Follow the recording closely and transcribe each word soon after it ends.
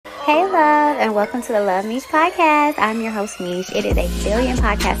and welcome to the Love Mish podcast. I'm your host, Mish. It is a billion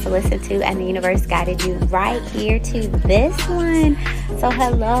podcasts to listen to, and the universe guided you right here to this one. So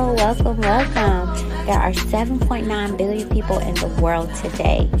hello, welcome. There are 7.9 billion people in the world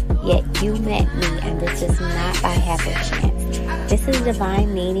today, yet you met me, and this is not by happenstance. This is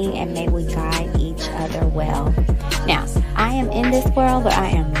divine meaning, and may we guide each other well. Now, I am in this world, but I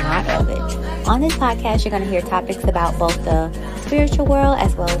am not of it. On this podcast, you're going to hear topics about both the spiritual world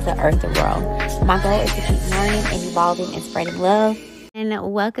as well as the earthly world. My goal is to keep learning and evolving and spreading love.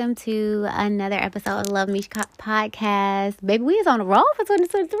 And welcome to another episode of Love Mish podcast. Baby, we is on the roll for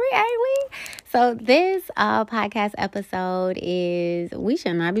 2023, ain't we? So this podcast episode is, we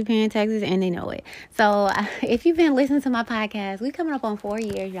should not be paying taxes and they know it. So if you've been listening to my podcast, we coming up on 4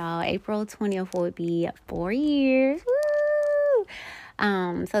 years, y'all. April 20th will be 4 years. Woo!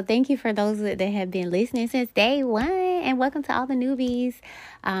 So thank you for those that have been listening since day one, and welcome to all the newbies.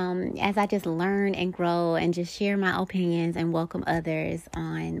 As I just learn and grow and just share my opinions and welcome others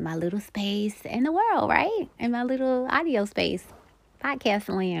on my little space in the world, right? In my little audio space, podcast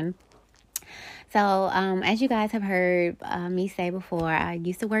land. So, as you guys have heard me say before, I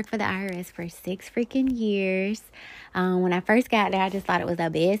used to work for the IRS for 6 freaking years. When I first got there, I just thought it was the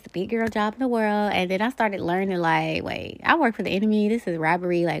best big girl job in the world. And then I started learning, like, wait, I work for the enemy. This is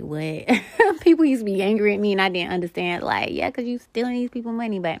robbery. Like, what? People used to be angry at me and I didn't understand. Like, yeah, because you stealing these people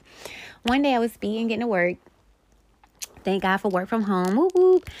money. But one day I was speeding, getting to work. Thank God for work from home. Whoop,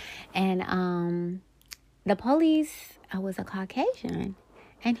 whoop. And the police, I was a Caucasian.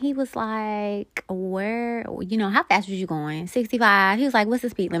 And he was like, how fast was you going? 65. He was like, what's the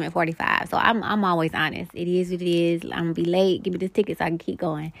speed limit? 45. So I'm always honest. It is what it is. I'm going to be late. Give me this ticket so I can keep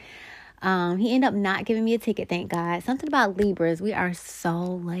going. He ended up not giving me a ticket, thank God. Something about Libras. We are so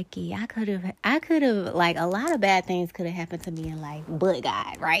lucky. I could have, like, a lot of bad things could have happened to me in life, but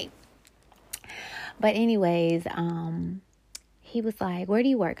God, right? But anyways, he was like, where do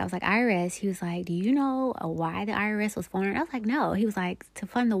you work? I was like, IRS. He was like, do you know why the IRS was formed? I was like, no. He was like, to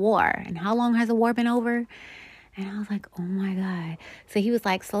fund the war. And how long has the war been over? And I was like, oh my God. So he was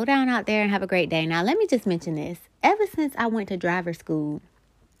like, slow down out there and have a great day. Now, let me just mention this. Ever since I went to driver's school,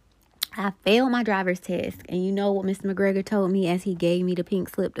 I failed my driver's test. And you know what Mr. McGregor told me as he gave me the pink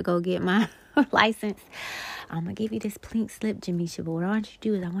slip to go get my license? I'm going to give you this pink slip, Jamisha, but what I want you to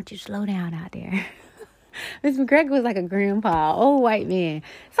do is I want you to slow down out there. Mr. McGregor was like a grandpa, old white man.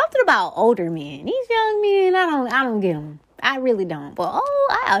 Something about older men. These young men, I don't get them. I really don't. But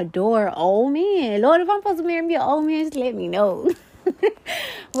I adore old men. Lord, if I'm supposed to marry an old man, just let me know.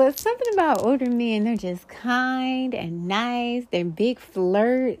 But something about older men, they're just kind and nice. They're big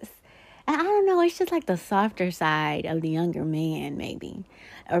flirts. And I don't know, it's just like the softer side of the younger man, maybe.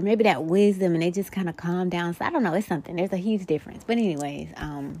 Or maybe that wisdom, and they just kind of calm down. So I don't know, it's something. There's a huge difference. But anyways,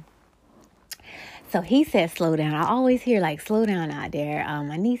 so he said, slow down. I always hear, like, slow down out there.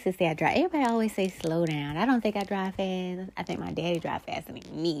 My nieces say I drive. Everybody always say slow down. I don't think I drive fast. I think my daddy drive faster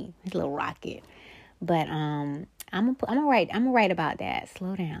than me. His little rocket. But I'm gonna write about that.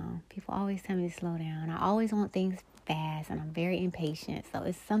 Slow down. People always tell me to slow down. I always want things fast, and I'm very impatient. So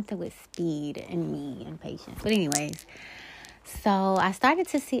it's something with speed and me and patience. But anyways, so I started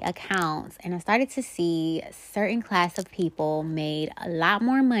to see accounts, and I started to see certain class of people made a lot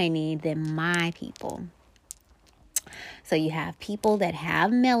more money than my people. So you have people that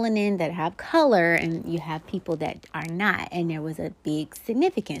have melanin, that have color, and you have people that are not. And there was a big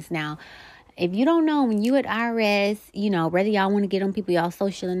significance. Now, if you don't know, when you at IRS, whether y'all want to get on people, y'all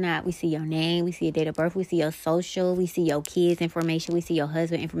social or not, we see your name, we see your date of birth, we see your social, we see your kids' information, we see your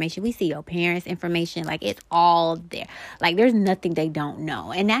husband information, we see your parents' information. Like, it's all there. Like, there's nothing they don't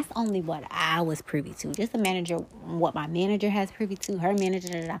know. And that's only what I was privy to. Just the manager, what my manager has privy to, her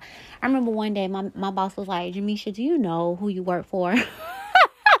manager. I remember one day my boss was like, Jamisha, do you know who you work for? She's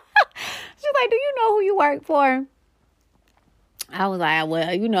like, do you know who you work for? I was like,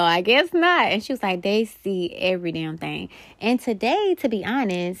 well, I guess not. And she was like, they see every damn thing. And today, to be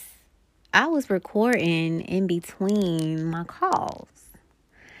honest, I was recording in between my calls.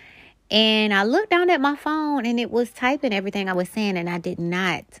 And I looked down at my phone and it was typing everything I was saying. And I did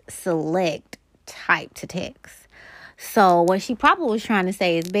not select type to text. So what she probably was trying to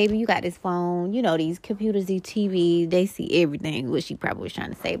say is, baby, you got this phone. These computers, these TV, they see everything. What she probably was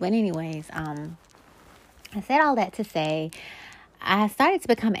trying to say. But anyways, I said all that to say, I started to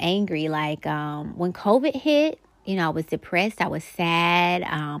become angry. Like, when COVID hit, I was depressed. I was sad.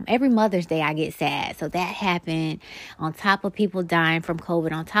 Every Mother's Day I get sad. So that happened on top of people dying from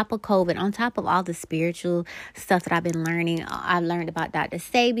COVID, on top of COVID, on top of all the spiritual stuff that I've been learning. I learned about Dr.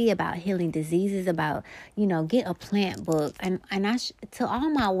 Sebi, about healing diseases, about, get a plant book. And to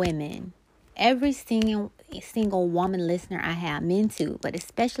all my women, every single woman listener I have, men too, but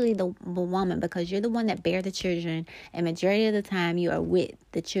especially the woman, because you're the one that bear the children, and majority of the time you are with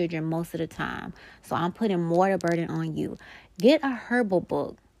the children most of the time. So I'm putting more of the burden on you. Get a herbal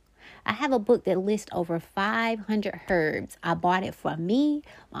book. I have a book that lists over 500 herbs. I bought it for me,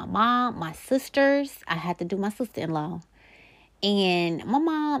 my mom, my sisters. I had to do my sister-in-law. And my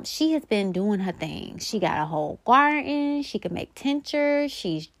mom, she has been doing her thing. She got a whole garden. She can make tinctures.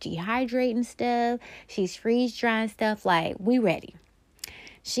 She's dehydrating stuff. She's freeze drying stuff. Like, we ready.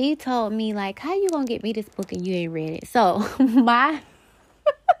 She told me, like, how you gonna get me this book and you ain't read it? So, now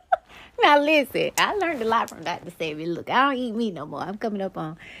listen, I learned a lot from Dr. Sebi. Look, I don't eat meat no more. I'm coming up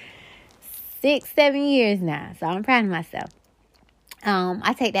on 6-7 years now. So I'm proud of myself.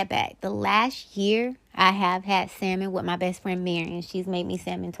 I take that back. The last year, I have had salmon with my best friend Marion. She's made me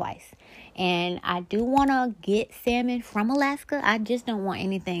salmon twice. And I do want to get salmon from Alaska. I just don't want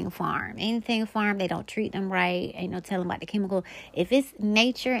anything farm. Anything farm, they don't treat them right. Ain't no telling about the chemical. If it's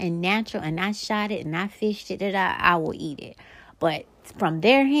nature and natural and I shot it and I fished it, I will eat it. But from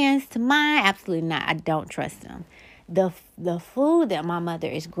their hands to mine, absolutely not. I don't trust them. The food that my mother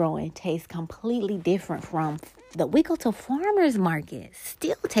is growing tastes completely different from we go to farmers market.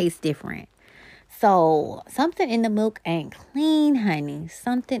 Still tastes different. So something in the milk ain't clean, honey.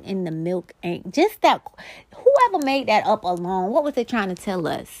 Something in the milk ain't just that. Whoever made that up alone, what was they trying to tell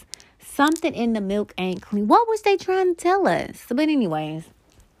us? Something in the milk ain't clean. What was they trying to tell us? But anyways,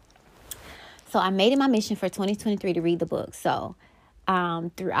 so I made it my mission for 2023 to read the book. So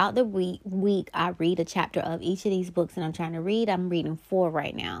throughout the week, I read a chapter of each of these books and I'm trying to read. I'm reading 4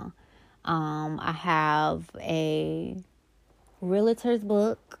 right now. I have a realtor's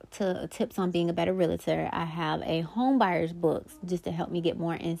book to tips on being a better realtor. I have a home buyer's book just to help me get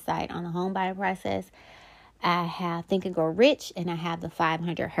more insight on the home buyer process. I have Think and Grow Rich, and I have the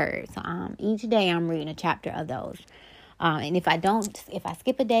 500 Herbs. So each day I'm reading a chapter of those. And if I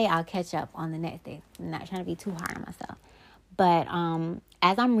skip a day, I'll catch up on the next day. I'm not trying to be too hard on myself. But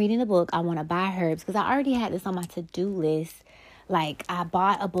as I'm reading the book, I want to buy herbs because I already had this on my to-do list. Like, I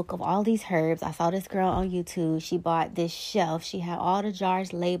bought a book of all these herbs. I saw this girl on YouTube. She bought this shelf. She had all the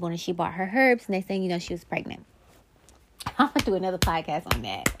jars labeled, and she bought her herbs. Next thing you know, she was pregnant. I'm going to do another podcast on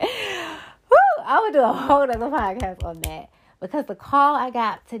that. Woo! I'm going to do a whole other podcast on that. Because the call I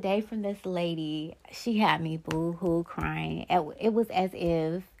got today from this lady, she had me boo-hoo crying. It was as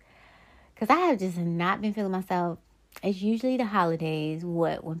if, because I have just not been feeling myself. It's usually the holidays,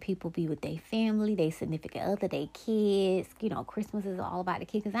 when people be with their family, their significant other, their kids. You know, Christmas is all about the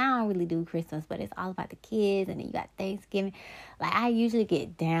kids. Because I don't really do Christmas, but it's all about the kids. And then you got Thanksgiving. Like, I usually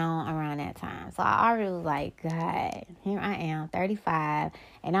get down around that time. So I already was like, God, here I am, 35.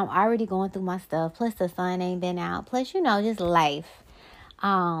 And I'm already going through my stuff. Plus, the sun ain't been out. Plus, just life.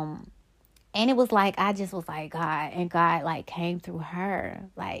 And it was like, I just was like, God. And God, like, came through her.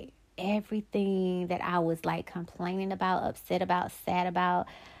 Like, everything that I was like complaining about, upset about, sad about,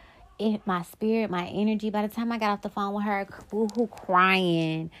 my spirit, my energy, by the time I got off the phone with her, boo-hoo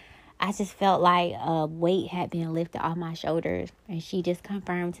crying, I just felt like a weight had been lifted off my shoulders. And she just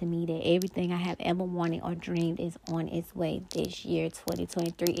confirmed to me that everything I have ever wanted or dreamed is on its way this year,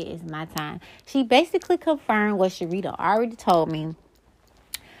 2023. It is my time. She basically confirmed what Sharita already told me,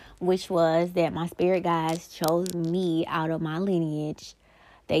 which was that my spirit guides chose me out of my lineage.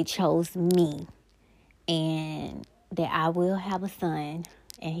 They chose me, and that I will have a son,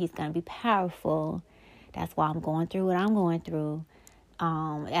 and he's going to be powerful. That's why I'm going through what I'm going through.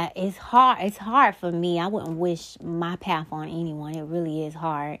 It's hard. It's hard for me. I wouldn't wish my path on anyone. It really is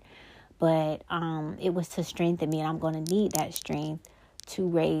hard. But it was to strengthen me, and I'm going to need that strength to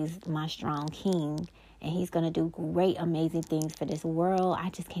raise my strong king. And he's going to do great, amazing things for this world. I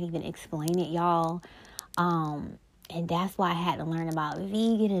just can't even explain it, y'all. And that's why I had to learn about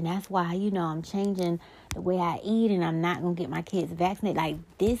vegan. And that's why, I'm changing the way I eat. And I'm not going to get my kids vaccinated. Like,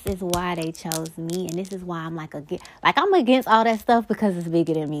 this is why they chose me. And this is why I'm I'm against all that stuff because it's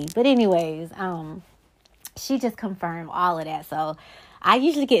bigger than me. But anyways, she just confirmed all of that. So I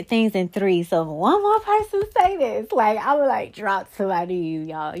usually get things in 3. So if one more person say this, like, I would drop somebody to you,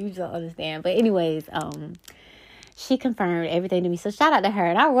 y'all. You just don't understand. But anyways, she confirmed everything to me. So shout out to her.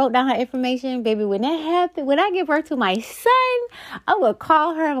 And I wrote down her information. Baby, when that happened, when I give birth to my son, I will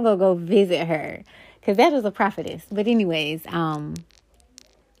call her. I'm going to go visit her. Because that is a prophetess. But anyways,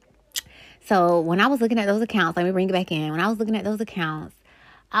 so when I was looking at those accounts, let me bring it back in. When I was looking at those accounts,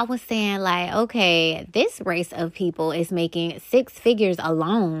 I was saying okay, this race of people is making 6 figures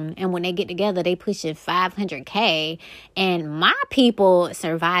alone. And when they get together, they pushing 500K. And my people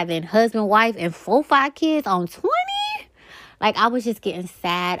surviving husband, wife, and 4-5 kids on 20. Like, I was just getting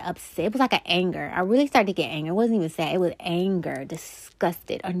sad, upset. It was like an anger. I really started to get anger. It wasn't even sad. It was anger,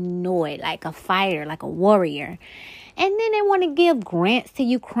 disgusted, annoyed, like a fighter, like a warrior. And then they want to give grants to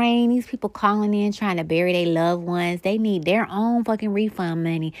Ukraine. These people calling in, trying to bury their loved ones. They need their own fucking refund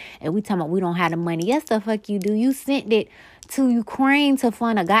money. And we talking about we don't have the money. Yes, the fuck you do. You sent it to Ukraine to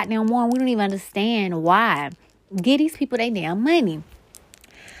fund a goddamn war. We don't even understand why. Give these people their damn money.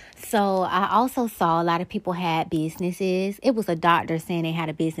 So I also saw a lot of people had businesses. It was a doctor saying they had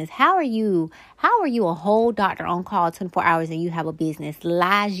a business. How are you a whole doctor on call 24 hours and you have a business?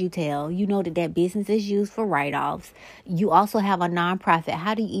 Lies you tell. You know that business is used for write-offs. You also have a nonprofit.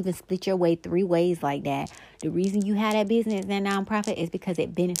 How do you even split your way 3 ways like that? The reason you have that business and nonprofit is because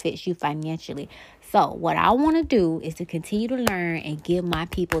it benefits you financially. So what I want to do is to continue to learn and give my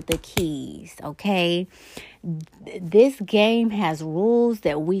people the keys, okay? This game has rules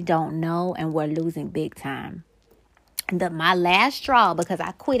that we don't know, and we're losing big time. My last straw, because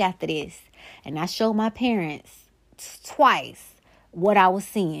I quit after this, and I showed my parents twice what I was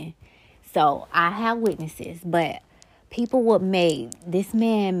seeing. So I have witnesses, but this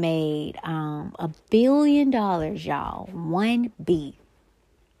man made $1 billion, y'all, 1B,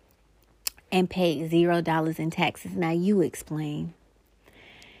 and paid $0 in taxes. Now you explain.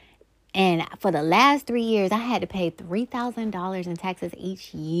 And for the last 3 years, I had to pay $3,000 in taxes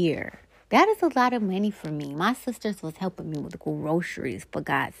each year. That is a lot of money for me. My sisters was helping me with groceries, for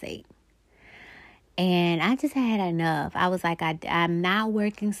God's sake. And I just had enough. I was like, I'm not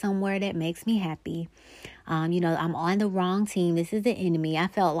working somewhere that makes me happy. I'm on the wrong team. This is the enemy. I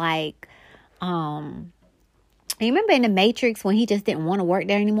felt like, you remember in The Matrix when he just didn't want to work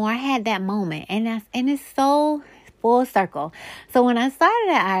there anymore? I had that moment. And it's so full circle. So when I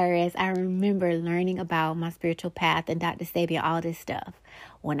started at IRS, I remember learning about my spiritual path and Dr. Sebi and all this stuff.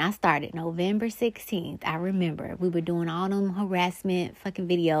 When I started November 16th, I remember we were doing all them harassment fucking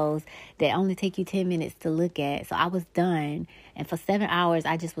videos that only take you 10 minutes to look at. So I was done. And for 7 hours,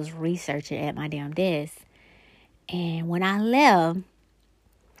 I just was researching at my damn desk. And when I left,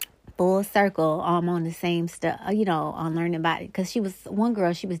 full circle, I'm on the same stuff, on learning about it. Because she was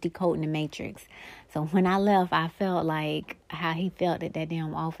decoding the Matrix. So when I left, I felt like how he felt at that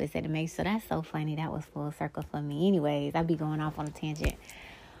damn office at the Matrix. So that's so funny. That was full circle for me. Anyways, I'd be going off on a tangent.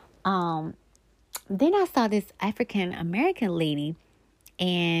 Then I saw this African American lady,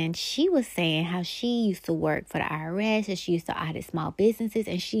 and she was saying how she used to work for the IRS and she used to audit small businesses,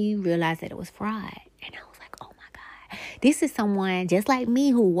 and she realized that it was fraud. And I was like, oh my God, this is someone just like me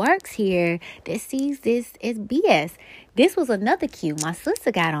who works here that sees this as BS. This was another cue my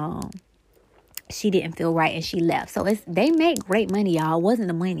sister got on. She didn't feel right and she left. So they make great money, y'all. It wasn't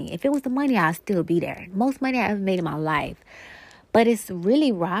the money. If it was the money, I'd still be there. Most money I ever made in my life. But it's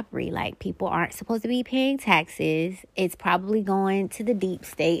really robbery. Like, people aren't supposed to be paying taxes. It's probably going to the deep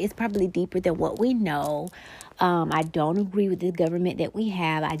state. It's probably deeper than what we know. I don't agree with the government that we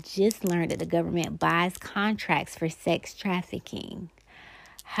have. I just learned that the government buys contracts for sex trafficking.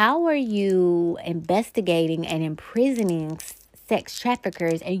 How are you investigating and imprisoning sex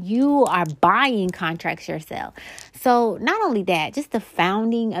traffickers and you are buying contracts yourself? So not only that, just the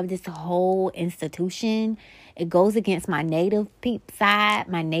founding of this whole institution, it goes against my native side,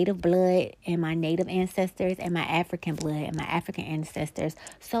 my native blood and my native ancestors, and my African blood and my African ancestors.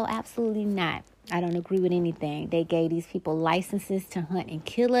 So absolutely not. I don't agree with anything. They gave these people licenses to hunt and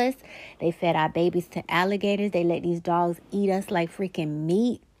kill us. They fed our babies to alligators. They let these dogs eat us like freaking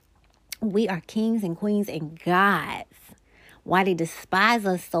meat. We are kings and queens and gods. Why they despise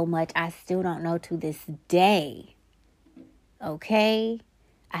us so much, I still don't know to this day. Okay?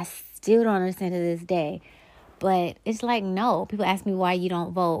 I still don't understand to this day. But it's like, no. People ask me why you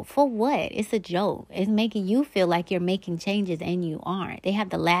don't vote. For what? It's a joke. It's making you feel like you're making changes and you aren't. They have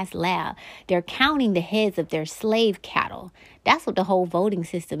the last laugh. They're counting the heads of their slave cattle. That's what the whole voting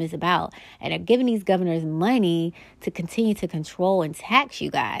system is about. And they're giving these governors money to continue to control and tax you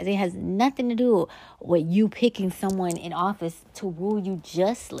guys. It has nothing to do with you picking someone in office to rule you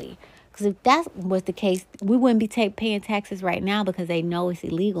justly. Because if that was the case, we wouldn't be paying taxes right now because they know it's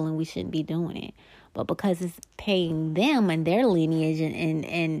illegal and we shouldn't be doing it. But because it's paying them and their lineage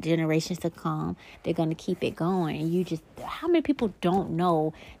and generations to come, they're going to keep it going. And how many people don't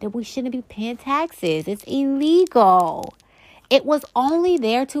know that we shouldn't be paying taxes? It's illegal. It was only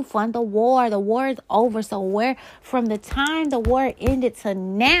there to fund the war. The war is over. So from the time the war ended to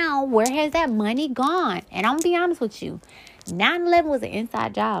now, where has that money gone? And I'm going to be honest with you. 9/11 was an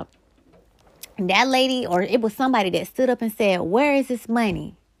inside job. And that lady, or it was somebody that stood up and said, where is this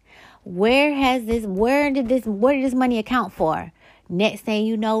money? Where did this money account for? Next thing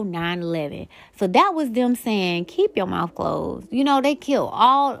you know, 9/11. So that was them saying, keep your mouth closed. They killed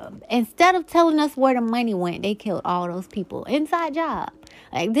instead of telling us where the money went, they killed all those people. Inside job.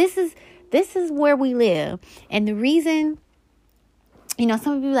 Like, this is where we live. And the reason,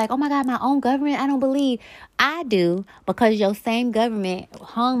 some people like, oh my God, my own government, I don't believe. I do, because your same government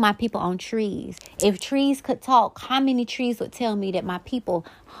hung my people on trees. If trees could talk, how many trees would tell me that my people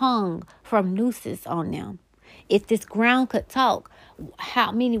hung from nooses on them? If this ground could talk,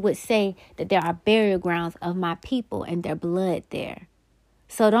 how many would say that there are burial grounds of my people and their blood there?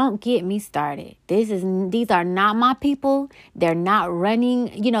 So don't get me started. These are not my people. They're not running.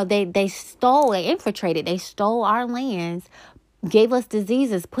 They infiltrated. They stole our lands, gave us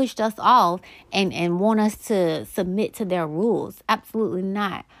diseases, pushed us off, and want us to submit to their rules. Absolutely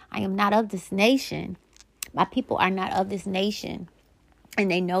not. I am not of this nation. My people are not of this nation.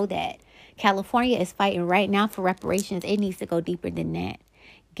 And they know that. California is fighting right now for reparations. It needs to go deeper than that.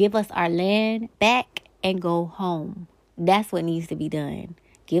 Give us our land back and go home. That's what needs to be done.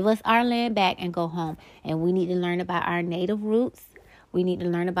 Give us our land back and go home. And we need to learn about our native roots. We need to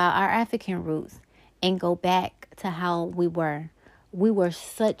learn about our African roots and go back to how we were. We were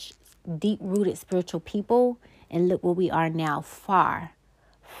such deep-rooted spiritual people. And look where we are now, far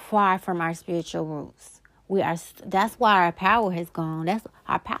from our spiritual roots. That's why our power has gone.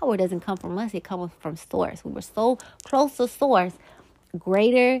 Our power doesn't come from us. It comes from source. We were so close to source.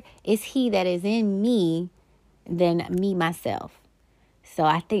 Greater is he that is in me than me myself. So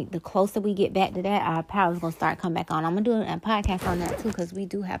I think the closer we get back to that, our power is going to start coming back on. I'm going to do a podcast on that too, because we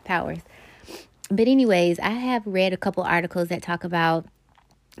do have powers. But anyways, I have read a couple articles that talk about,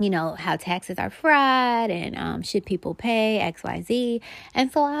 how taxes are fraud and should people pay XYZ.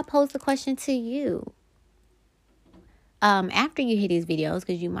 And so I pose the question to you. After you hear these videos,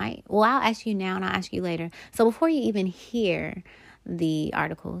 because I'll ask you now and I'll ask you later. So before you even hear the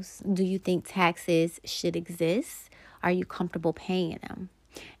articles, do you think taxes should exist? Are you comfortable paying them?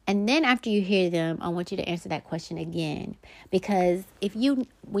 And then after you hear them, I want you to answer that question again. Because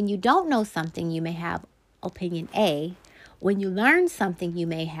when you don't know something, you may have opinion A. When you learn something, you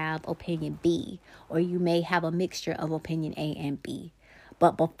may have opinion B. Or you may have a mixture of opinion A and B.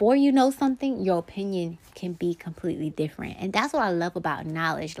 But before you know something, your opinion can be completely different. And that's what I love about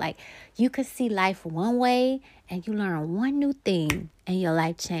knowledge. Like, you could see life one way and you learn one new thing and your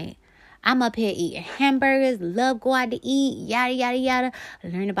life change. I'm up here eating hamburgers, love go out to eat, yada, yada, yada.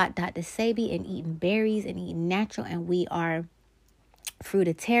 Learn about Dr. Sebi and eating berries and eating natural. And we are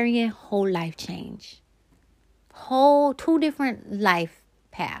fruitarian, whole life change. Two different life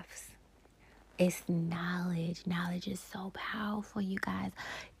paths. It's knowledge. Knowledge is so powerful, you guys.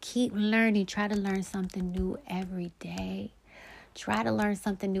 Keep learning. Try to learn something new every day. Try to learn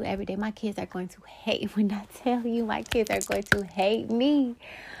something new every day. My kids are going to hate when I tell you. My kids are going to hate me.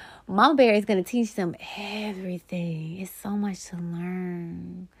 Mama Bear is going to teach them everything. It's so much to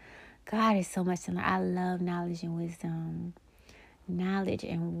learn. God is so much to learn. I love knowledge and wisdom. Knowledge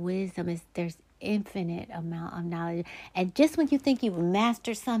and wisdom there's infinite amount of knowledge. And just when you think you've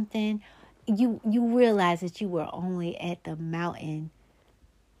mastered something, you realize that you were only at the mountain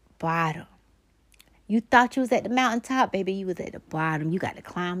bottom. You thought you was at the mountaintop, baby. You was at the bottom. You got to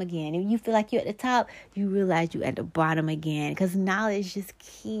climb again. And you feel like you're at the top, you realize you're at the bottom again. Because knowledge just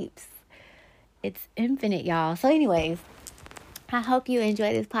it's infinite, y'all. So anyways, I hope you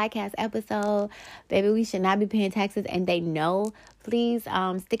enjoyed this podcast episode. Baby, we should not be paying taxes, and they know. Please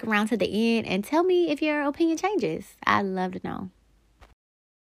stick around to the end and tell me if your opinion changes. I'd love to know.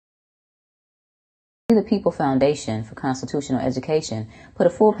 The People Foundation for Constitutional Education put a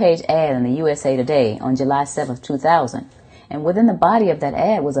full-page ad in the USA Today on July 7th, 2000. And within the body of that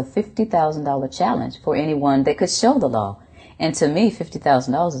ad was a $50,000 challenge for anyone that could show the law. And to me,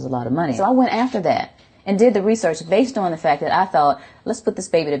 $50,000 is a lot of money. So I went after that and did the research based on the fact that I thought, let's put this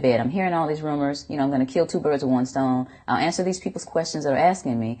baby to bed. I'm hearing all these rumors. I'm going to kill two birds with one stone. I'll answer these people's questions that are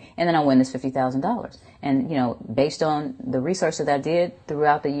asking me, and then I'll win this $50,000. And, based on the research that I did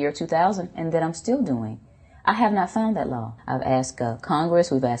throughout the year 2000 and that I'm still doing, I have not found that law. I've asked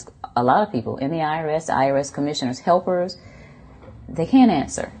Congress. We've asked a lot of people in the IRS commissioners, helpers. They can't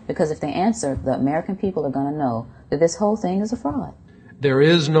answer, because if they answer, the American people are going to know that this whole thing is a fraud. There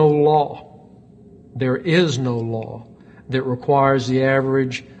is no law. There is no law that requires the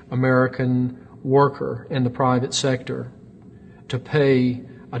average American worker in the private sector to pay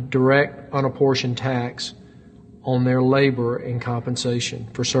a direct, unapportioned tax on their labor and compensation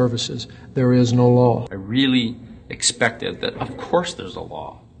for services. There is no law. I really expected that, of course there's a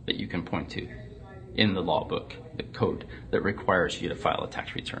law that you can point to in the law book, the code, that requires you to file a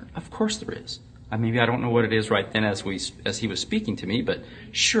tax return. Of course there is. Maybe I don't know what it is right then as he was speaking to me, but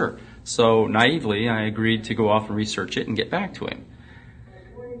sure. So naively, I agreed to go off and research it and get back to him.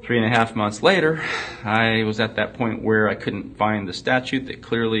 3.5 months later, I was at that point where I couldn't find the statute that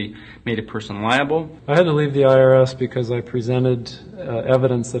clearly made a person liable. I had to leave the IRS because I presented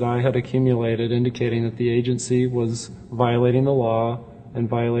evidence that I had accumulated indicating that the agency was violating the law and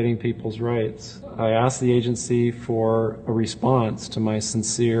violating people's rights. I asked the agency for a response to my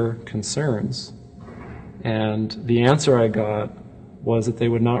sincere concerns, and the answer I got was that they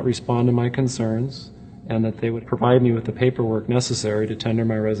would not respond to my concerns and that they would provide me with the paperwork necessary to tender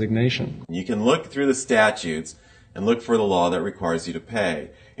my resignation. You can look through the statutes and look for the law that requires you to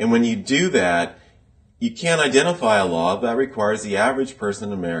pay. And when you do that, you can't identify a law that requires the average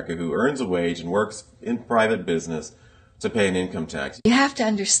person in America who earns a wage and works in private business to pay an income tax. You have to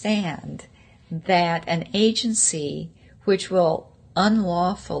understand that an agency which will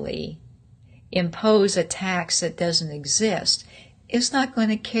unlawfully impose a tax that doesn't exist is not going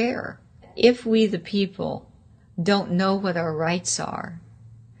to care. If we, the people, don't know what our rights are,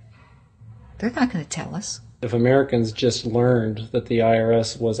 they're not going to tell us. If Americans just learned that the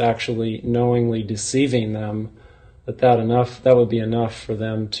IRS was actually knowingly deceiving them, that would be enough for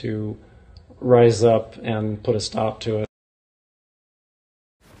them to rise up and put a stop to it.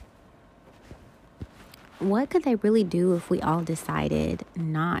 What could they really do if we all decided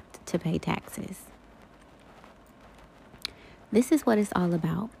not to pay taxes? This is what it's all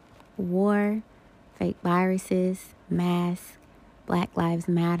about. War, fake viruses, masks, Black Lives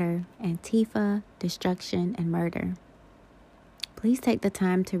Matter, Antifa, destruction, and murder. Please take the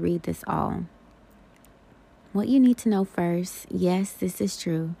time to read this all. What you need to know first, yes, this is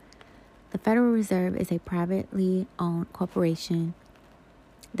true. The Federal Reserve is a privately owned corporation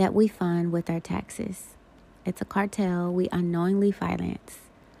that we fund with our taxes. It's a cartel we unknowingly finance.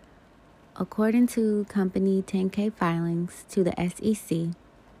 According to company 10K filings to the SEC,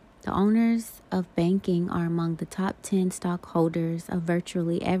 the owners of banking are among the top 10 stockholders of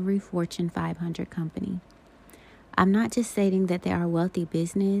virtually every Fortune 500 company. I'm not just stating that they are a wealthy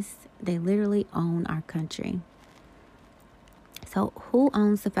business, they literally own our country. So who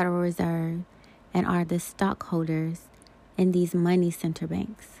owns the Federal Reserve and are the stockholders in these money center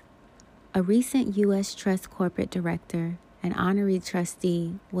banks? A recent U.S. Trust corporate director and honorary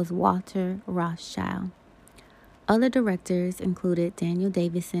trustee was Walter Rothschild. Other directors included Daniel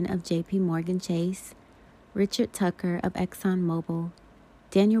Davison of J.P. Morgan Chase, Richard Tucker of ExxonMobil,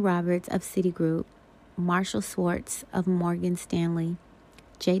 Daniel Roberts of Citigroup, Marshall Swartz of Morgan Stanley,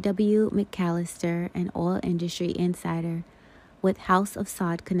 J.W. McAllister, an oil industry insider with House of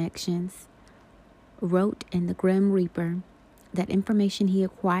Saud connections, wrote in The Grim Reaper that information he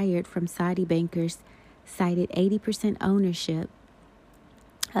acquired from Saudi bankers cited 80% ownership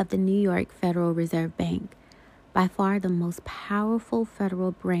of the New York Federal Reserve Bank, by far the most powerful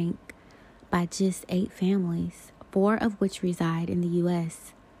federal bank by just 8 families, 4 of which reside in the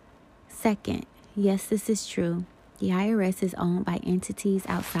U.S. Second, yes, this is true. The IRS is owned by entities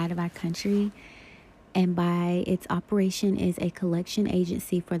outside of our country, and by its operation is a collection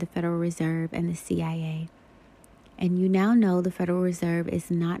agency for the Federal Reserve and the CIA. And you now know the Federal Reserve is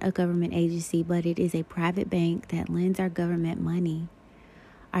not a government agency, but it is a private bank that lends our government money.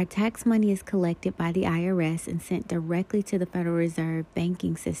 Our tax money is collected by the IRS and sent directly to the Federal Reserve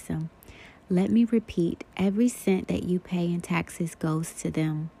banking system. Let me repeat, every cent that you pay in taxes goes to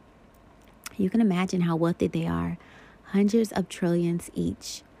them. You can imagine how wealthy they are, hundreds of trillions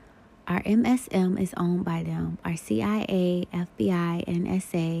each. Our MSM is owned by them. Our CIA, FBI, and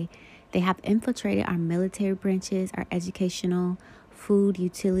NSA, they have infiltrated our military branches, our educational, food,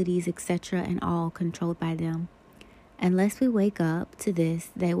 utilities, etc., and all controlled by them. Unless we wake up to this,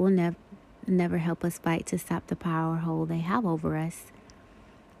 they will never help us fight to stop the power hold they have over us.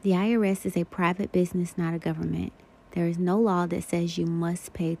 The IRS is a private business, not a government. There is no law that says you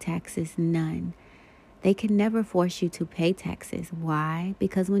must pay taxes, none. They can never force you to pay taxes. Why?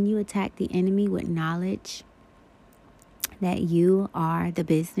 Because when you attack the enemy with knowledge that you are the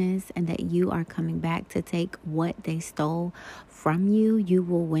business and that you are coming back to take what they stole from you, you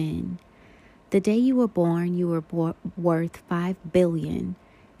will win. The day you were born, you were worth $5 billion,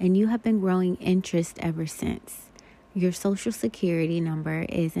 and you have been growing interest ever since. Your social security number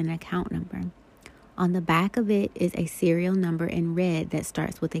is an account number. On the back of it is a serial number in red that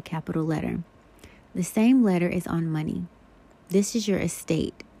starts with a capital letter. The same letter is on money. This is your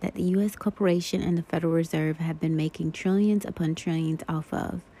estate that the U.S. corporation and the Federal Reserve have been making trillions upon trillions off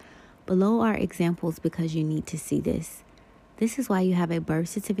of. Below are examples because you need to see this. This is why you have a birth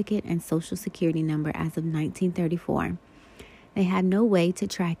certificate and social security number as of 1934. They had no way to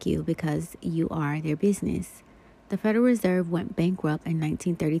track you because you are their business. The Federal Reserve went bankrupt in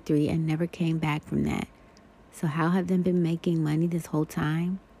 1933 and never came back from that. So how have they been making money this whole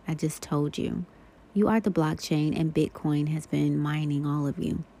time? I just told you. You are the blockchain, and Bitcoin has been mining all of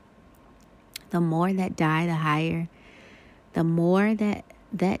you. The more that die, the higher. The more that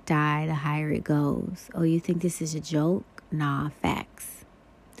die, the higher it goes. Oh, you think this is a joke? Nah, facts.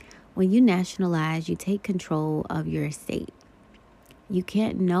 When you nationalize, you take control of your estate. You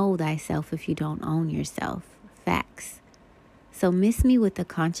can't know thyself if you don't own yourself. Facts. So miss me with the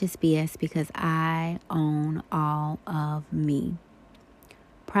conscious BS because I own all of me.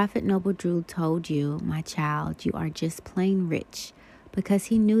 Prophet Noble Drew told you, my child, you are just plain rich because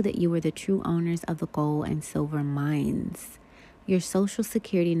he knew that you were the true owners of the gold and silver mines. Your social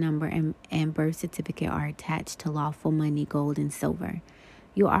security number and birth certificate are attached to lawful money, gold and silver.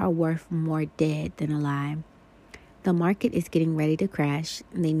 You are worth more dead than alive. The market is getting ready to crash.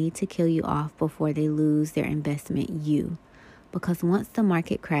 They need to kill you off before they lose their investment, you. Because once the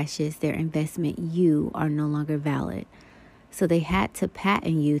market crashes, their investment, you, are no longer valid. So they had to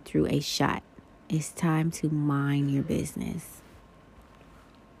patent you through a shot. It's time to mind your business.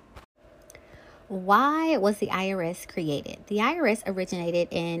 Why was the IRS created? The IRS originated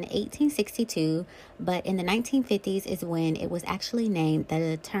in 1862, but in the 1950s is when it was actually named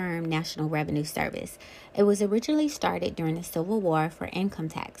the term National Revenue Service. It was originally started during the Civil War for income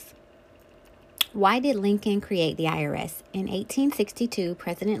tax. Why did Lincoln create the IRS? In 1862,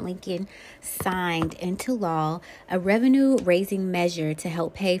 President Lincoln signed into law a revenue-raising measure to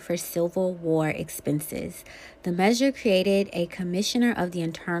help pay for Civil War expenses. The measure created a Commissioner of the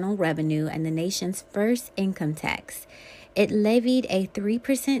Internal Revenue and the nation's first income tax. It levied a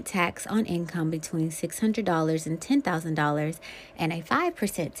 3% tax on income between $600 and $10,000 and a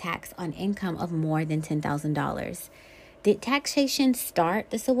 5% tax on income of more than $10,000. Did taxation start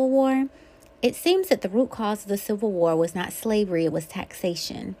the Civil War? It seems that the root cause of the Civil War was not slavery, it was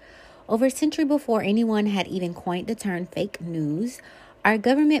taxation. Over a century before anyone had even coined the term fake news, our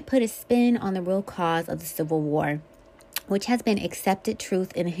government put a spin on the real cause of the Civil War, which has been accepted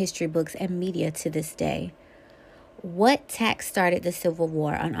truth in history books and media to this day. What tax started the Civil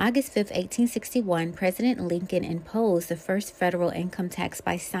War? On August 5, 1861, President Lincoln imposed the first federal income tax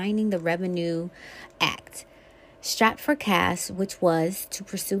by signing the Revenue Act. Strapped for cash, which was to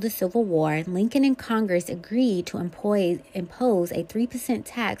pursue the Civil War, Lincoln and Congress agreed to impose a 3%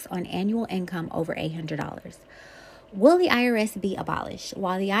 tax on annual income over $800. Will the IRS be abolished?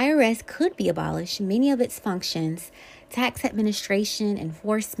 While the IRS could be abolished, many of its functions, tax administration,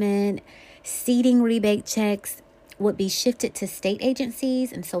 enforcement, seeding rebate checks, would be shifted to state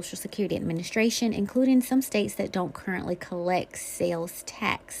agencies and Social Security Administration, including some states that don't currently collect sales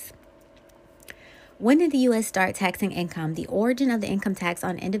tax. When did the U.S. start taxing income? The origin of the income tax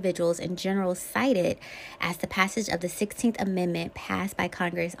on individuals in general cited as the passage of the 16th Amendment passed by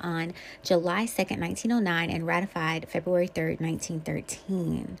Congress on July 2nd, 1909 and ratified February 3rd,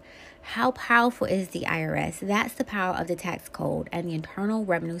 1913. How powerful is the IRS? That's the power of the tax code and the Internal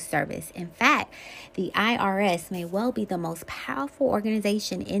Revenue Service. In fact, the IRS may well be the most powerful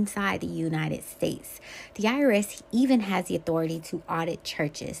organization inside the United States. The IRS even has the authority to audit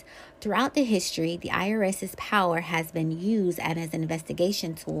churches. Throughout the history, the IRS's power has been used as an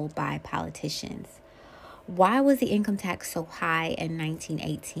investigation tool by politicians. Why was the income tax so high in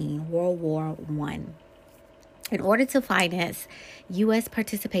 1918, World War I? In order to finance U.S.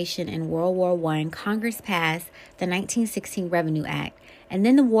 participation in World War I, Congress passed the 1916 Revenue Act and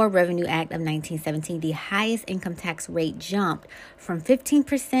then the War Revenue Act of 1917. The highest income tax rate jumped from 15%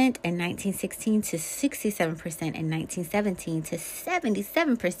 in 1916 to 67% in 1917 to 77%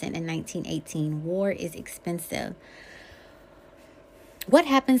 in 1918. War is expensive. What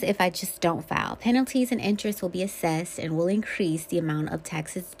happens if I just don't file? Penalties and interest will be assessed and will increase the amount of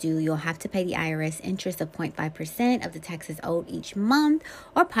taxes due. You'll have to pay the IRS interest of 0.5% of the taxes owed each month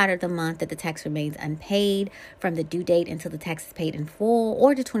or part of the month that the tax remains unpaid from the due date until the tax is paid in full,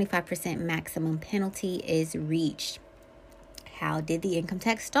 or the 25% maximum penalty is reached. How did the income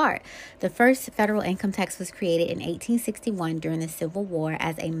tax start? The first federal income tax was created in 1861 during the Civil War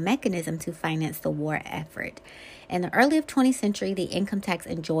as a mechanism to finance the war effort. In the early 20th century, the income tax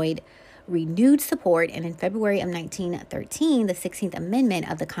enjoyed renewed support, and in February of 1913, the 16th Amendment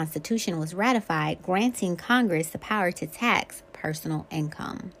of the Constitution was ratified, granting Congress the power to tax personal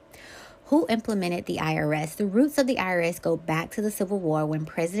income. Who implemented the IRS? The roots of the IRS go back to the Civil War when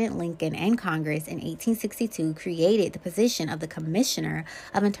President Lincoln and Congress in 1862 created the position of the Commissioner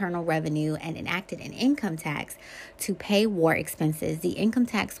of Internal Revenue and enacted an income tax to pay war expenses. The income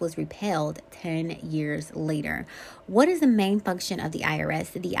tax was repealed 10 years later. What is the main function of the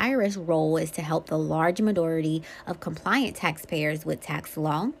IRS? The IRS role is to help the large majority of compliant taxpayers with tax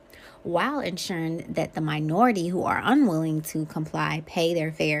law, while ensuring that the minority who are unwilling to comply pay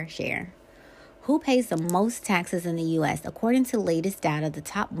their fair share. Who pays the most taxes in the U.S.? According to latest data, the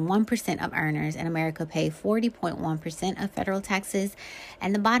top 1% of earners in America pay 40.1% of federal taxes,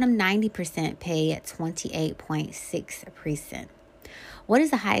 and the bottom 90% pay 28.6%. What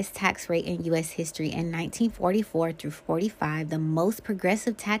is the highest tax rate in U.S. history? In 1944 through 45, the most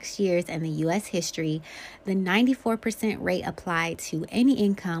progressive tax years in the U.S. history, the 94% rate applied to any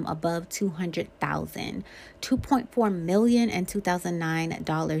income above $200,000, $2.4 million in 2009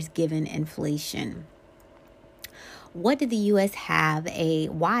 dollars given inflation. When did the U.S. have a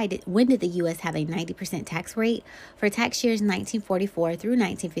 90% tax rate? For tax years 1944 through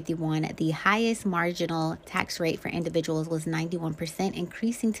 1951, the highest marginal tax rate for individuals was 91%,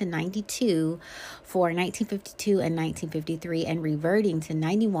 increasing to 92% for 1952 and 1953, and reverting to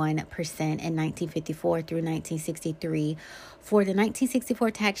 91% in 1954 through 1963. For the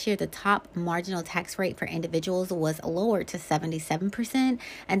 1964 tax year, the top marginal tax rate for individuals was lowered to 77%,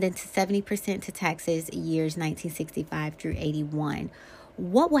 and then to 70% to taxes years 1965 through 81.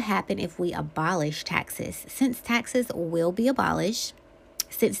 What will happen if we abolish taxes? Since these taxes will be abolished,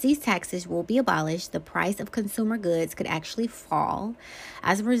 the price of consumer goods could actually fall.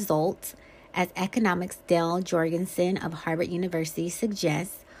 As a result, as economics Dale Jorgensen of Harvard University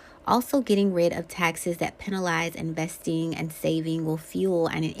suggests, also getting rid of taxes that penalize investing and saving will fuel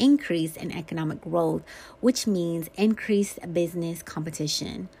an increase in economic growth, which means increased business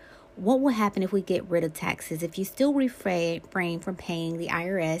competition. What will happen if we get rid of taxes? If you still refrain from paying, the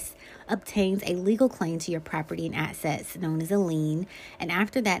IRS obtains a legal claim to your property and assets known as a lien, and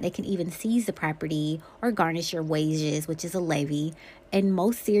after that they can even seize the property or garnish your wages, which is a levy. In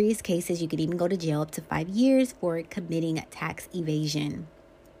most serious cases, you could even go to jail up to 5 years for committing tax evasion.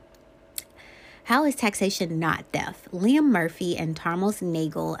 How is taxation not theft? Liam Murphy and Thomas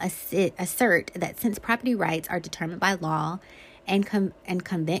Nagel assert that since property rights are determined by law and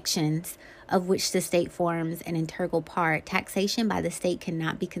convictions of which the state forms an integral part, taxation by the state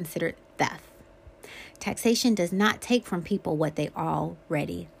cannot be considered theft. Taxation does not take from people what they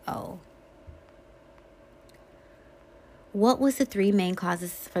already owe. What was the three main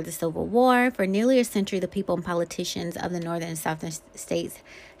causes for the Civil War? For nearly a century, the people and politicians of the northern and southern states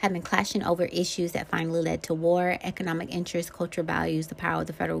have been clashing over issues that finally led to war: economic interests, cultural values, the power of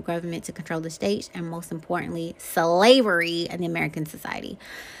the federal government to control the states, and most importantly, slavery in the American society.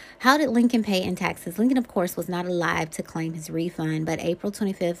 How did Lincoln pay in taxes? Lincoln, of course, was not alive to claim his refund, but April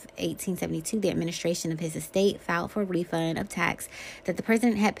 25th, 1872, the administration of his estate filed for a refund of tax that the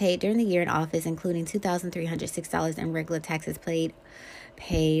president had paid during the year in office, including $2,306 in regular taxes paid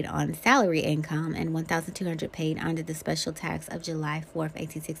on salary income and $1,200 paid under the special tax of July 4th,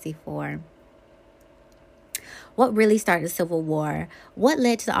 1864. What really started the Civil War? What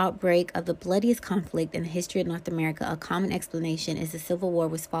led to the outbreak of the bloodiest conflict in the history of North America? A common explanation is the Civil War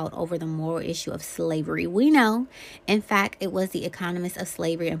was fought over the moral issue of slavery. We know, in fact, it was the economics of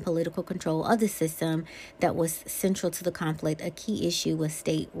slavery and political control of the system that was central to the conflict. A key issue was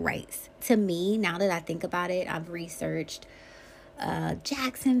state rights. To me, now that I think about it, I've researched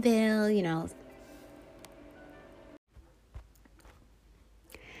Jacksonville,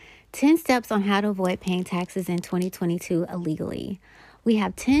 10 steps on how to avoid paying taxes in 2022 illegally. We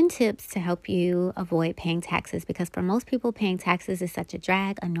have 10 tips to help you avoid paying taxes, because for most people, paying taxes is such a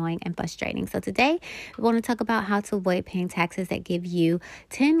drag, annoying, and frustrating. So today, we want to talk about how to avoid paying taxes that give you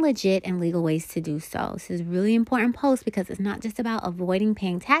 10 legit and legal ways to do so. This is a really important post because it's not just about avoiding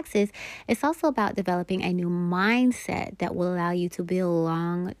paying taxes. It's also about developing a new mindset that will allow you to build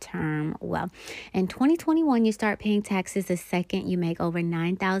long-term wealth. In 2021, you start paying taxes the second you make over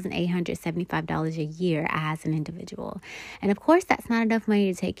 $9,875 a year as an individual. And of course, that's not enough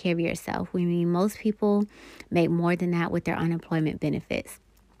money to take care of yourself. Most people make more than that with their unemployment benefits.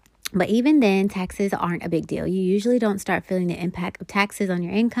 But even then, taxes aren't a big deal. You usually don't start feeling the impact of taxes on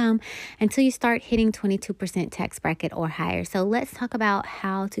your income until you start hitting 22% tax bracket or higher. So let's talk about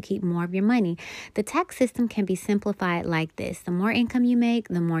how to keep more of your money. The tax system can be simplified like this. The more income you make,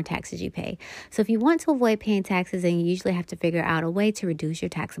 the more taxes you pay. So if you want to avoid paying taxes, then you usually have to figure out a way to reduce your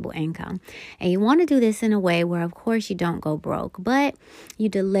taxable income. And you want to do this in a way where, of course, you don't go broke, but you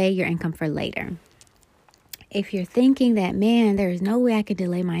delay your income for later. If you're thinking that, man, there is no way I could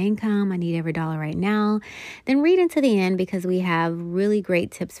delay my income, I need every dollar right now, then read into the end because we have really great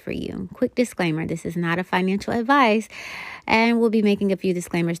tips for you. Quick disclaimer, this is not a financial advice, and we'll be making a few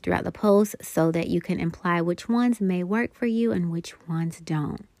disclaimers throughout the post so that you can imply which ones may work for you and which ones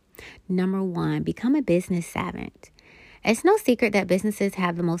don't. Number 1, become a business savant. It's no secret that businesses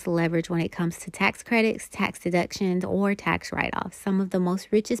have the most leverage when it comes to tax credits, tax deductions, or tax write-offs. Some of the most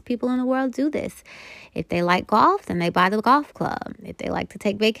richest people in the world do this. If they like golf, then they buy the golf club. If they like to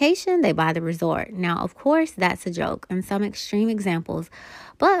take vacation, they buy the resort. Now, of course, that's a joke and some extreme examples.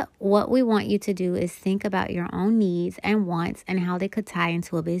 But what we want you to do is think about your own needs and wants and how they could tie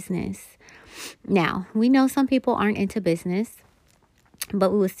into a business. Now, we know some people aren't into business,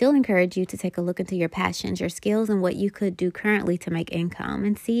 but we would still encourage you to take a look into your passions, your skills, and what you could do currently to make income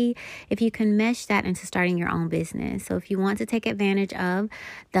and see if you can mesh that into starting your own business. So if you want to take advantage of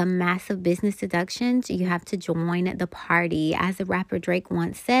the massive business deductions, you have to join the party. As the rapper Drake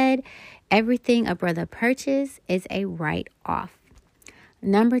once said, everything a brother purchases is a write-off.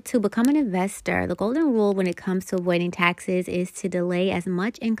 Number 2, become an investor. The golden rule when it comes to avoiding taxes is to delay as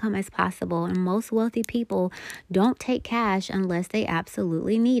much income as possible. And most wealthy people don't take cash unless they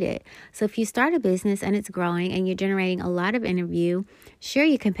absolutely need it. So if you start a business and it's growing and you're generating a lot of revenue, sure,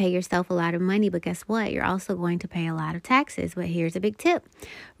 you can pay yourself a lot of money, but guess what? You're also going to pay a lot of taxes. But here's a big tip.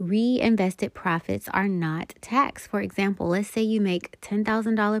 Reinvested profits are not taxed. For example, let's say you make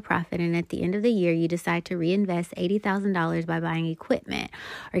 $10,000 profit and at the end of the year, you decide to reinvest $80,000 by buying equipment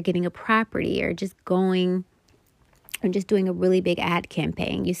or getting a property or just doing a really big ad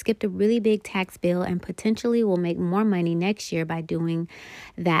campaign. You skipped a really big tax bill and potentially will make more money next year by doing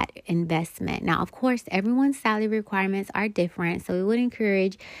that investment. Now, of course, everyone's salary requirements are different, so we would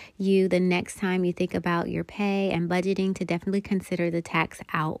encourage you the next time you think about your pay and budgeting to definitely consider the tax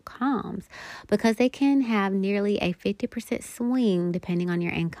outcomes because they can have nearly a 50% swing depending on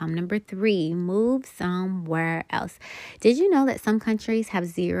your income. Number 3, move somewhere else. Did you know that some countries have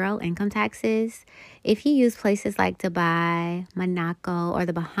zero income taxes? If you use places like Dubai, Monaco, or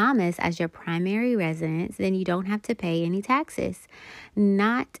the Bahamas as your primary residence, then you don't have to pay any taxes.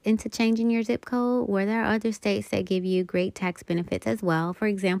 Not into changing your zip code, where there are other states that give you great tax benefits as well. For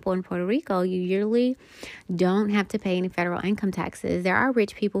example, in Puerto Rico, you usually don't have to pay any federal income taxes. There are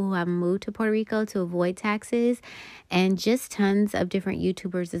rich people who have moved to Puerto Rico to avoid taxes and just tons of different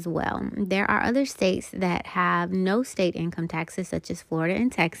YouTubers as well. There are other states that have no state income taxes, such as Florida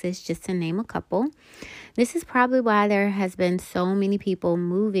and Texas, just to name a couple. This is probably why there has been so many people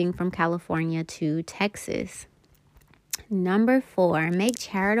moving from California to Texas. Number 4, make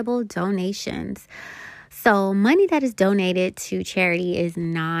charitable donations. So money that is donated to charity is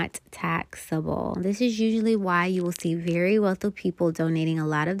not taxable. This is usually why you will see very wealthy people donating a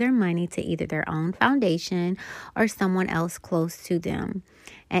lot of their money to either their own foundation or someone else close to them.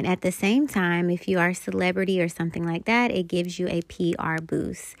 And at the same time, if you are a celebrity or something like that, it gives you a PR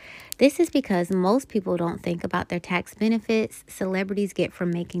boost. This is because most people don't think about their tax benefits celebrities get from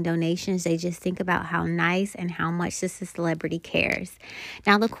making donations. They just think about how nice and how much the celebrity cares.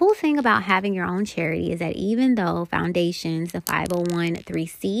 Now, the cool thing about having your own charity is that even though foundations, the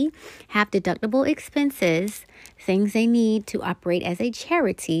 501(c)(3), have deductible expenses, things they need to operate as a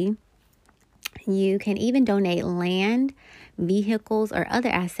charity, you can even donate land, vehicles, or other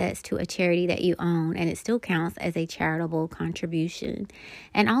assets to a charity that you own, and it still counts as a charitable contribution.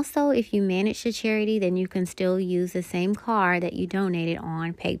 And also, if you manage the charity, then you can still use the same car that you donated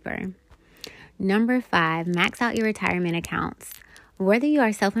on paper. Number 5, max out your retirement accounts. Whether you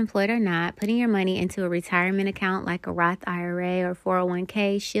are self-employed or not, putting your money into a retirement account like a Roth IRA or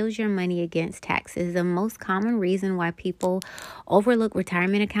 401k shields your money against taxes. The most common reason why people overlook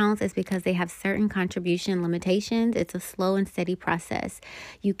retirement accounts is because they have certain contribution limitations. It's a slow and steady process.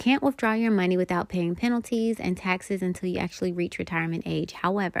 You can't withdraw your money without paying penalties and taxes until you actually reach retirement age.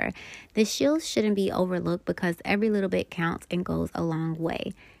 However, the shields shouldn't be overlooked because every little bit counts and goes a long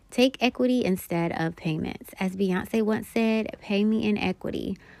way. Take equity instead of payments. As Beyonce once said, pay me in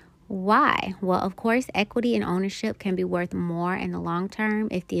equity. Why? Well, of course, equity and ownership can be worth more in the long term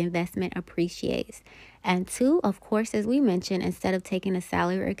if the investment appreciates. And 2, of course, as we mentioned, instead of taking a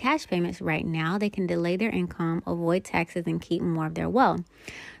salary or cash payments right now, they can delay their income, avoid taxes, and keep more of their wealth.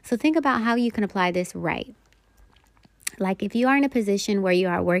 So think about how you can apply this right. Like if you are in a position where you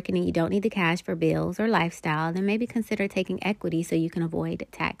are working and you don't need the cash for bills or lifestyle, then maybe consider taking equity so you can avoid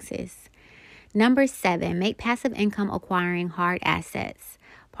taxes. Number 7, make passive income acquiring hard assets.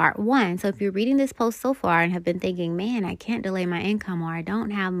 Part 1. So if you're reading this post so far and have been thinking, man, I can't delay my income, or I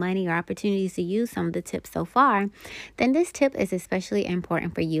don't have money or opportunities to use some of the tips so far, then this tip is especially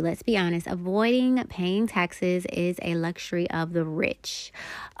important for you. Let's be honest, avoiding paying taxes is a luxury of the rich.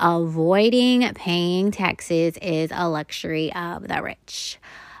 Avoiding paying taxes is a luxury of the rich.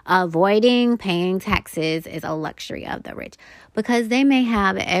 Avoiding paying taxes is a luxury of the rich because they may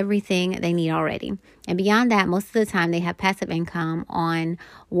have everything they need already. And beyond that, most of the time they have passive income on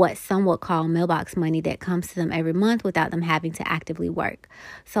what some would call mailbox money that comes to them every month without them having to actively work.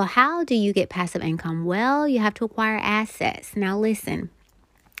 So how do you get passive income? Well, you have to acquire assets. Now listen.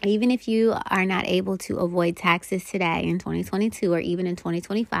 Even if you are not able to avoid taxes today in 2022 or even in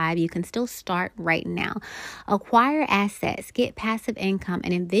 2025, you can still start right now. Acquire assets, get passive income,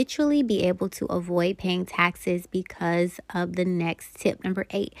 and eventually be able to avoid paying taxes because of the next tip. Number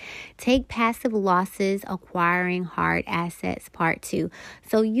 8, take passive losses acquiring hard assets, part 2.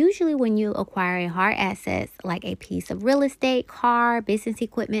 So usually when you acquire a hard assets like a piece of real estate, car, business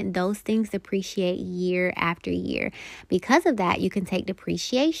equipment, those things depreciate year after year. Because of that, you can take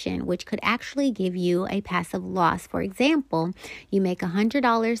depreciation, which could actually give you a passive loss. For example, you make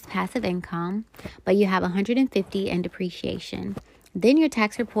 $100 passive income, but you have $150 in depreciation. Then your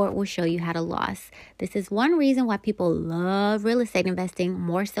tax report will show you had a loss. This is one reason why people love real estate investing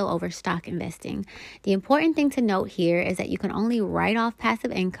more so over stock investing. The important thing to note here is that you can only write off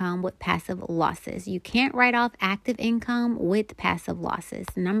passive income with passive losses. You can't write off active income with passive losses.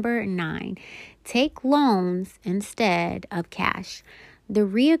 Number 9, take loans instead of cash. The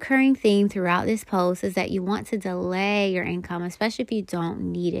reoccurring theme throughout this post is that you want to delay your income, especially if you don't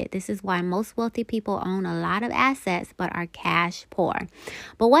need it. This is why most wealthy people own a lot of assets but are cash poor.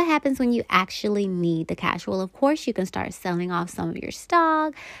 But what happens when you actually need the cash? Well, of course, you can start selling off some of your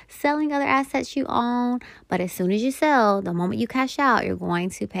stock, selling other assets you own. But as soon as you sell, the moment you cash out, you're going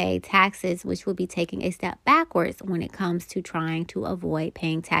to pay taxes, which will be taking a step backwards when it comes to trying to avoid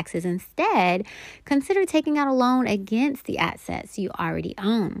paying taxes. Instead, consider taking out a loan against the assets you already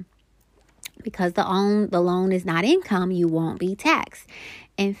own. Because the loan is not income, you won't be taxed.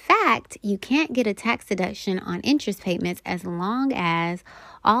 In fact, you can't get a tax deduction on interest payments as long as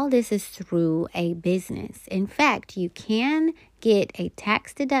all this is through a business. In fact, you can get a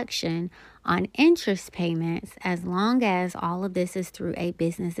tax deduction on interest payments as long as all of this is through a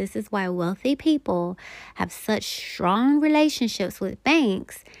business. This is why wealthy people have such strong relationships with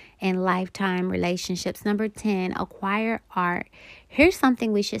banks and lifetime relationships. Number 10, acquire art. Here's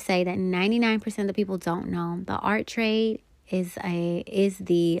something we should say that 99% of the people don't know. The art trade is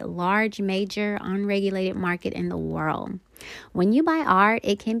the large, major, unregulated market in the world. When you buy art,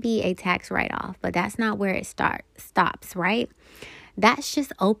 it can be a tax write-off, but that's not where it stops, right? That's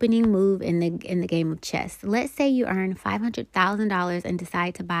just opening move in the game of chess. Let's say you earn $500,000 and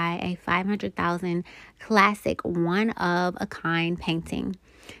decide to buy a $500,000 classic one-of-a-kind painting.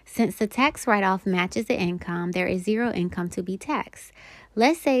 Since the tax write-off matches the income, there is zero income to be taxed.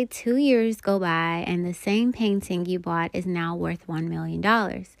 Let's say 2 years go by and the same painting you bought is now worth $1 million.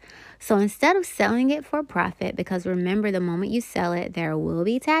 So instead of selling it for profit, because remember, the moment you sell it, there will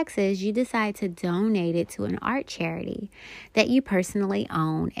be taxes, you decide to donate it to an art charity that you personally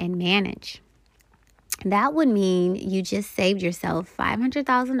own and manage. That would mean you just saved yourself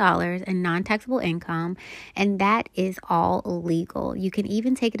 $500,000 in non-taxable income, and that is all legal. You can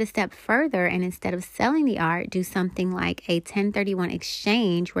even take it a step further, and instead of selling the art, do something like a 1031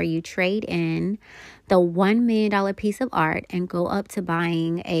 exchange where you trade in the $1 million piece of art and go up to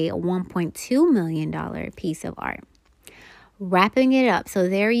buying a $1.2 million piece of art. Wrapping it up. So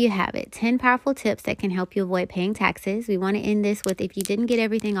there you have it. 10 powerful tips that can help you avoid paying taxes. We want to end this with, if you didn't get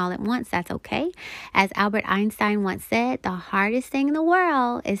everything all at once, that's okay. As Albert Einstein once said, the hardest thing in the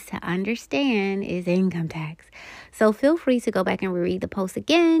world is to understand is income tax. So feel free to go back and reread the post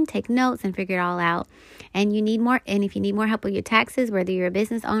again, take notes, and figure it all out. And if you need more help with your taxes, whether you're a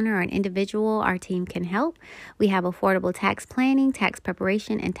business owner or an individual, our team can help. We have affordable tax planning, tax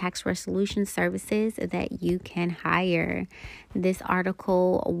preparation, and tax resolution services that you can hire. This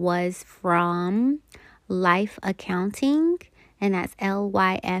article was from Life Accounting, and that's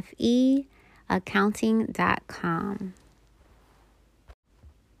LYFE accounting.com.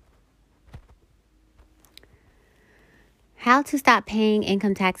 How to stop paying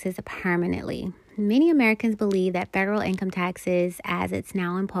income taxes permanently. Many Americans believe that federal income taxes, as it's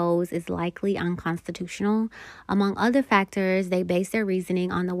now imposed, is likely unconstitutional. Among other factors, they base their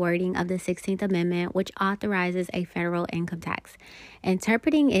reasoning on the wording of the 16th Amendment, which authorizes a federal income tax,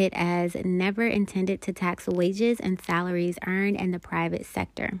 interpreting it as never intended to tax wages and salaries earned in the private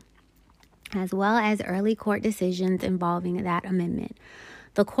sector, as well as early court decisions involving that amendment.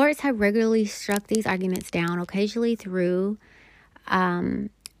 The courts have regularly struck these arguments down, occasionally through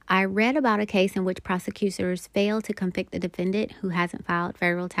I read about a case in which prosecutors failed to convict the defendant who hasn't filed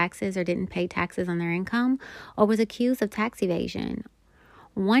federal taxes or didn't pay taxes on their income or was accused of tax evasion.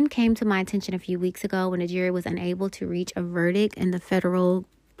 One came to my attention a few weeks ago when a jury was unable to reach a verdict in the federal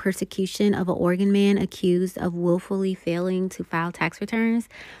prosecution of an Oregon man accused of willfully failing to file tax returns.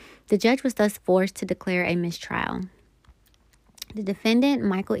 The judge was thus forced to declare a mistrial. The defendant,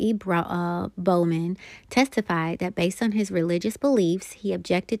 Michael E. Bowman, testified that based on his religious beliefs, he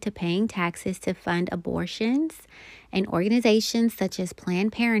objected to paying taxes to fund abortions and organizations such as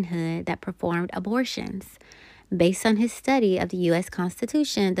Planned Parenthood that performed abortions. Based on his study of the U.S.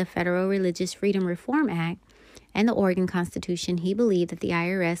 Constitution, the Federal Religious Freedom Reform Act, and the Oregon Constitution, he believed that the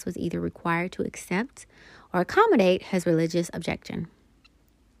IRS was either required to accept or accommodate his religious objection.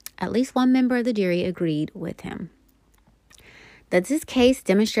 At least one member of the jury agreed with him. Does this case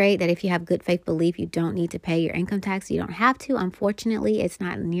demonstrate that if you have good faith belief, you don't need to pay your income tax? You don't have to. Unfortunately, it's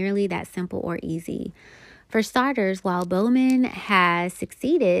not nearly that simple or easy. For starters, while Bowman has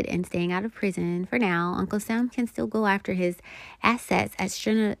succeeded in staying out of prison for now, Uncle Sam can still go after his assets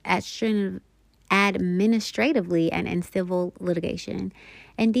administratively and in civil litigation.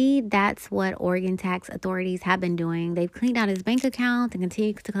 Indeed, that's what Oregon tax authorities have been doing. They've cleaned out his bank account and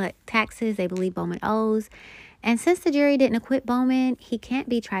continue to collect taxes they believe Bowman owes. And since the jury didn't acquit Bowman, he can't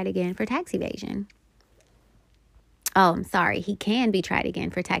be tried again for tax evasion. He can be tried again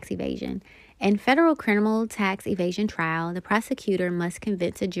for tax evasion. In federal criminal tax evasion trial, the prosecutor must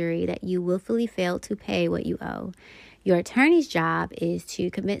convince a jury that you willfully failed to pay what you owe. Your attorney's job is to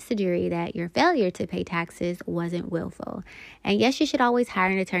convince the jury that your failure to pay taxes wasn't willful. And yes, you should always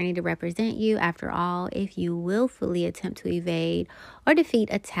hire an attorney to represent you. After all, if you willfully attempt to evade or defeat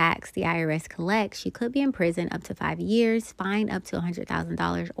a tax the IRS collects, you could be in prison up to 5 years, fined up to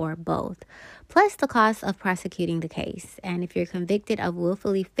 $100,000, or both, plus the cost of prosecuting the case. And if you're convicted of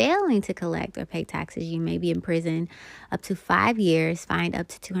willfully failing to collect or pay taxes, you may be in prison up to 5 years, fined up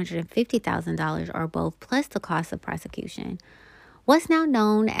to $250,000, or both, plus the cost of prosecution. What's now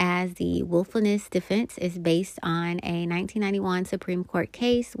known as the willfulness defense is based on a 1991 Supreme Court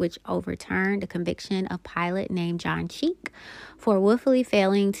case which overturned the conviction of pilot named John Cheek for willfully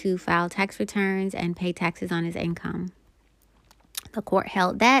failing to file tax returns and pay taxes on his income. The court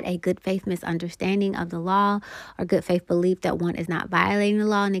held that a good faith misunderstanding of the law or good faith belief that one is not violating the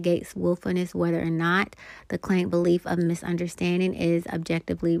law negates willfulness, whether or not the claimed belief of misunderstanding is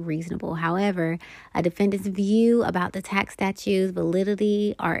objectively reasonable. However, a defendant's view about the tax statute's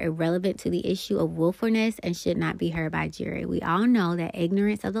validity are irrelevant to the issue of willfulness and should not be heard by jury. We all know that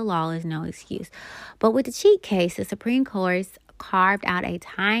ignorance of the law is no excuse. But with the Cheek case, the Supreme Court carved out a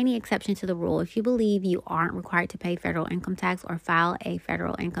tiny exception to the rule. If you believe you aren't required to pay federal income tax or file a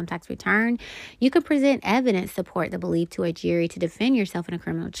federal income tax return, you can present evidence to support the belief to a jury to defend yourself in a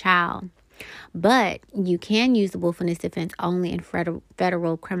criminal trial. But you can use the willfulness defense only in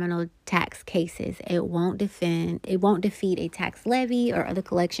federal criminal tax cases. It won't defeat a tax levy or other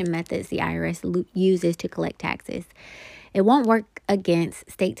collection methods the IRS uses to collect taxes. It won't work against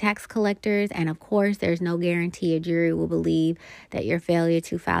state tax collectors, and of course, there's no guarantee a jury will believe that your failure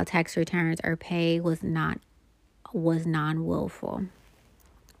to file tax returns or pay was non-willful.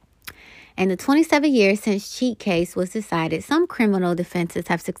 In the 27 years since Cheek case was decided, some criminal defenses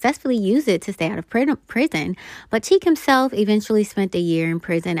have successfully used it to stay out of prison, but Cheek himself eventually spent a year in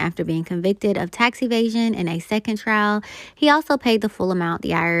prison after being convicted of tax evasion in a second trial. He also paid the full amount the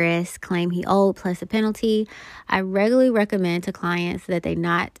IRS claimed he owed plus a penalty. I regularly recommend to clients that they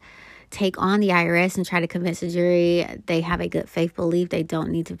not take on the IRS and try to convince the jury they have a good faith belief they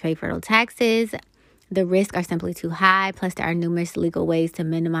don't need to pay federal taxes. The risks are simply too high. Plus, there are numerous legal ways to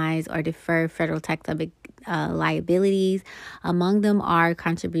minimize or defer federal tax liabilities. Among them are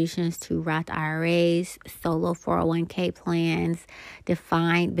contributions to Roth IRAs, solo 401k plans,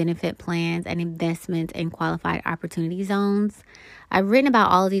 defined benefit plans, and investments in qualified opportunity zones. I've written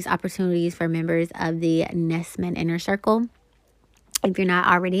about all of these opportunities for members of the Nessman Inner Circle. If you're not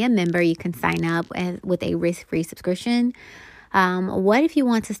already a member, you can sign up with a risk-free subscription. What if you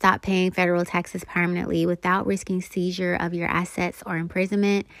want to stop paying federal taxes permanently without risking seizure of your assets or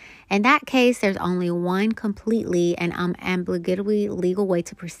imprisonment? In that case, there's only one completely and unambiguously legal way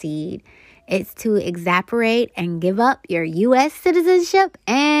to proceed. It's to exonerate and give up your U.S. citizenship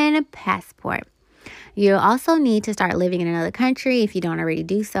and passport. You'll also need to start living in another country if you don't already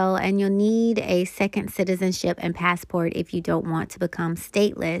do so, and you'll need a second citizenship and passport if you don't want to become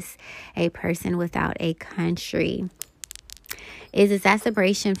stateless, a person without a country. is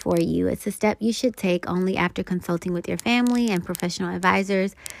exacerbation for you. It's a step you should take only after consulting with your family and professional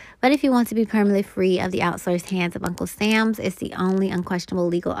advisors. But if you want to be permanently free of the outsourced hands of Uncle Sam's, it's the only unquestionable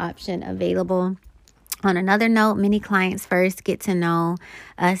legal option available. On another note, many clients first get to know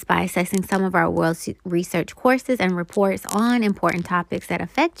us by assessing some of our world research courses and reports on important topics that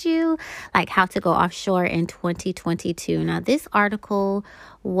affect you, like how to go offshore in 2022. Now, this article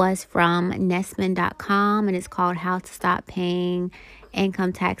was from Nessman.com, and it's called How to Stop Paying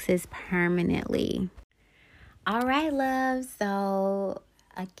Income Taxes Permanently. All right, love. So,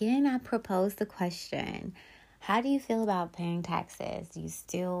 again, I propose the question. How do you feel about paying taxes? Do you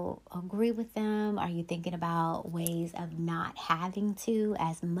still agree with them? Are you thinking about ways of not having to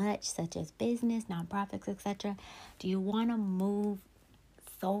as much, such as business, nonprofits, etc.? Do you want to move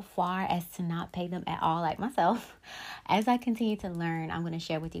so far as to not pay them at all, like myself? As I continue to learn, I'm going to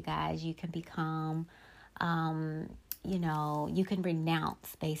share with you guys, you can become, you can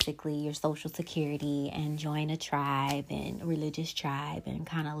renounce basically your Social Security and join a tribe and religious tribe and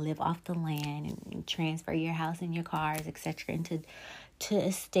kind of live off the land and transfer your house and your cars, etc. into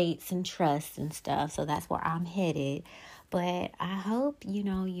estates and trusts and stuff. So that's where I'm headed. But I hope,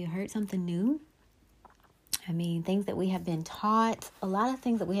 you heard something new. I mean, things that we have been taught, a lot of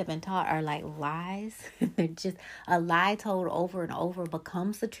things that we have been taught are like lies. They're just a lie told over and over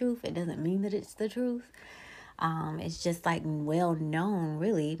becomes the truth. It doesn't mean that it's the truth. It's just like well known,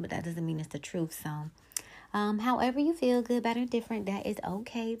 really, but that doesn't mean it's the truth. So, however you feel, good, bad, or different, that is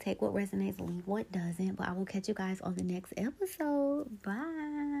okay. Take what resonates, leave what doesn't. But I will catch you guys on the next episode.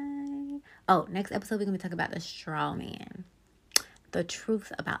 Bye. Oh, next episode, we're going to be talking about the straw man. The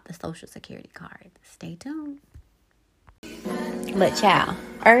truth about the Social Security card. Stay tuned. But child,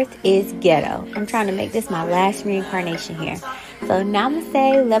 Earth is ghetto. I'm trying to make this my last reincarnation here. So namaste,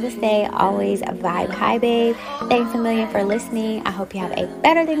 namaste, always vibe high, babe. Thanks a million for listening. I hope you have a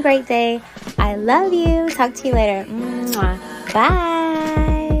better than great day. I love you. Talk to you later. Mwah. Bye.